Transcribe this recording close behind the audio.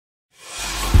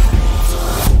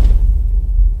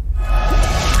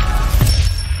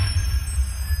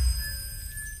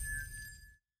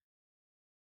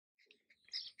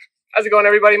How's it going,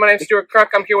 everybody? My name is Stuart Kruk.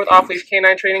 I'm here with Off-Leash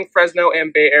Canine Training, Fresno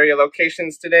and Bay Area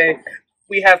locations today.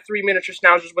 We have 3 miniature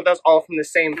Schnauzers with us, all from the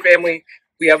same family.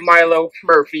 We have Milo,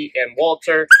 Murphy, and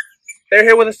Walter. They're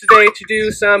here with us today to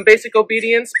do some basic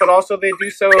obedience, but also they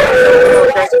do so with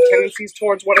aggressive tendencies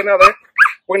towards one another.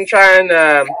 We're going to try and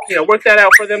work that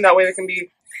out for them. That way they can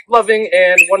be loving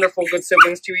and wonderful good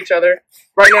siblings to each other.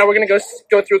 Right now we're going to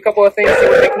go through a couple of things, see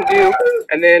what they can do,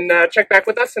 and then check back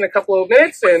with us in a couple of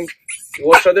minutes, and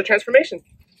we'll show their transformation.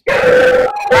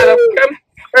 Milo, come.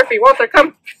 Murphy, Walter,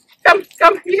 come. Come.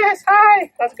 Yes, hi.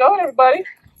 How's it going, everybody?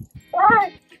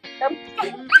 Hi. Come.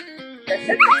 Okay,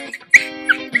 sit.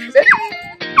 Sit.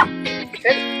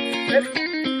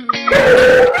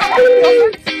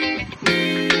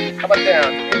 How about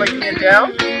down? Anybody give me a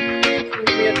down? Give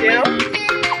me a down?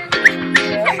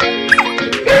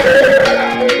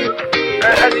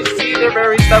 As you see, they're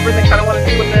very stubborn. They kind of want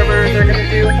to do whatever they're going to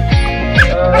do.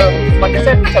 Like I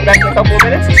said, come back in a couple of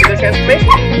minutes and see their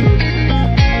transformation.